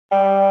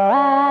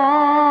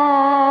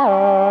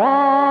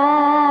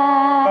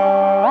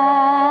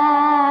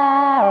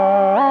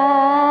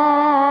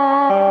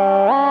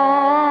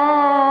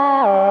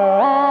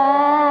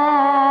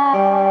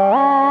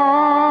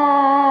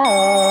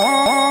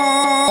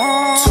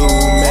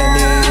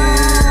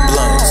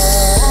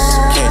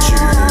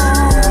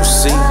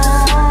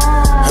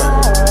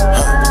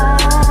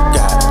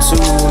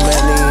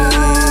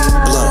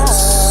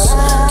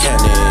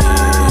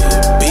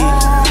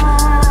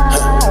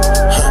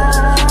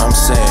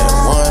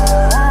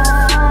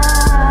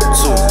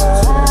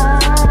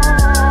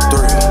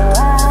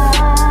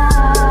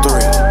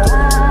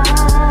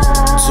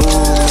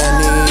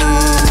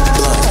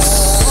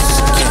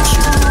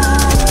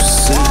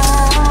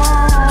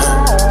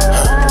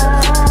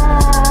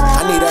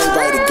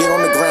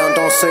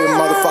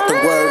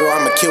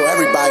Kill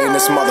everybody in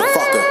this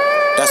motherfucker.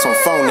 That's on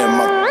phone there,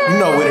 mother. You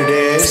know what it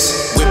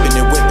is. Whipping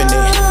it, whipping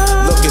it.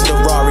 Look at the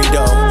Rari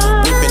though.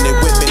 Whipping it.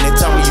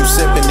 Tell me you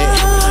sipping it.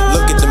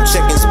 Look at them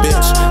chickens,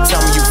 bitch. Tell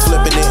me you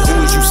flipping it.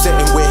 Who is you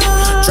sitting with?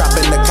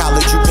 Dropping the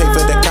college, you pay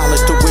for the college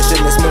tuition.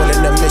 It's more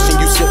than a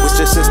mission. You sit with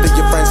your sister,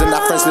 your friends, and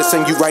not friends.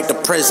 Listen, you right to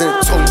prison.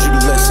 Told you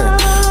to listen,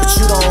 but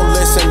you don't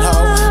listen, ho.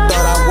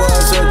 Thought I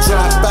was a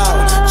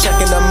dropout.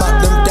 Checking them up,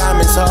 them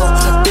diamonds, ho.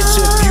 Bitch,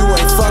 if you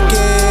ain't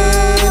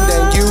fucking,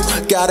 then you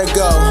gotta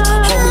go.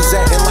 Homies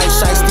acting like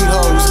shiesty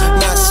hoes.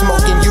 Not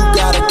smoking, you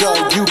gotta go.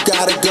 You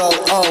gotta go,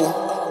 oh.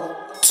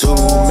 Too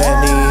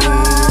many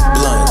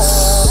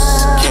blunts,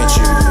 can't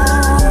you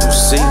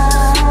see?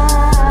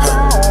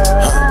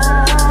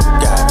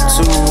 Got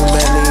too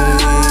many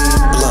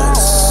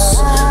blunts,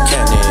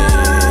 can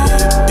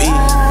it be?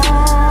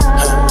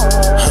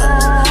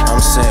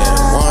 I'm saying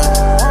 1,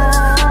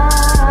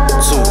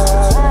 2,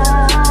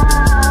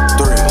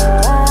 3.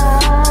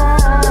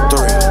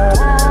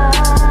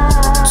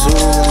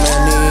 Too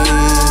many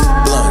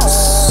blunts,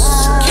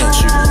 can't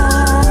you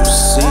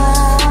see?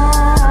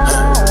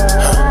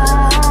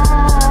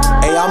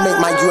 Hey, I'll make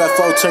my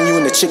UFO turn you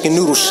into chicken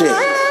noodle shit.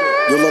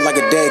 You'll look like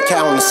a dead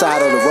cow on the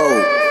side of the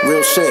road.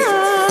 Real shit.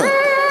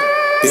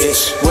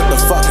 Bitch, what the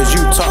fuck is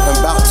you talking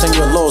about? Turn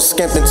your little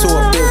skimp into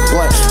a big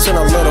blunt. Turn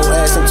a little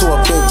ass into a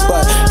big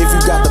butt. If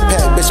you got the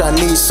pack, bitch, I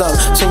need some.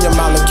 Turn your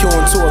molecule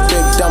into a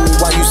big dummy.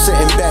 While you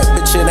sitting back,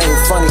 bitch, it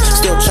ain't funny.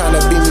 Still trying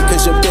to beat me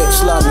cause your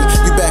bitch love me.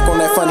 You back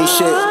on that funny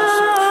shit.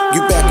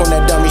 You back on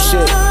that dummy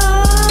shit.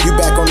 You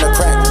back on the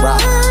crack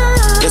rock.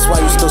 That's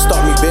why you still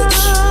stalk me, bitch.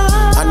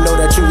 I know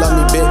that you love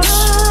me, bitch.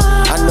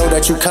 I know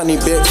that you cunny,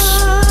 bitch.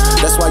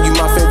 That's why you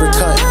my favorite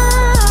cunt.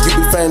 You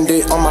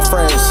befriended all my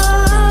friends.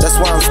 That's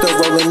why I'm still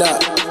rolling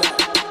up.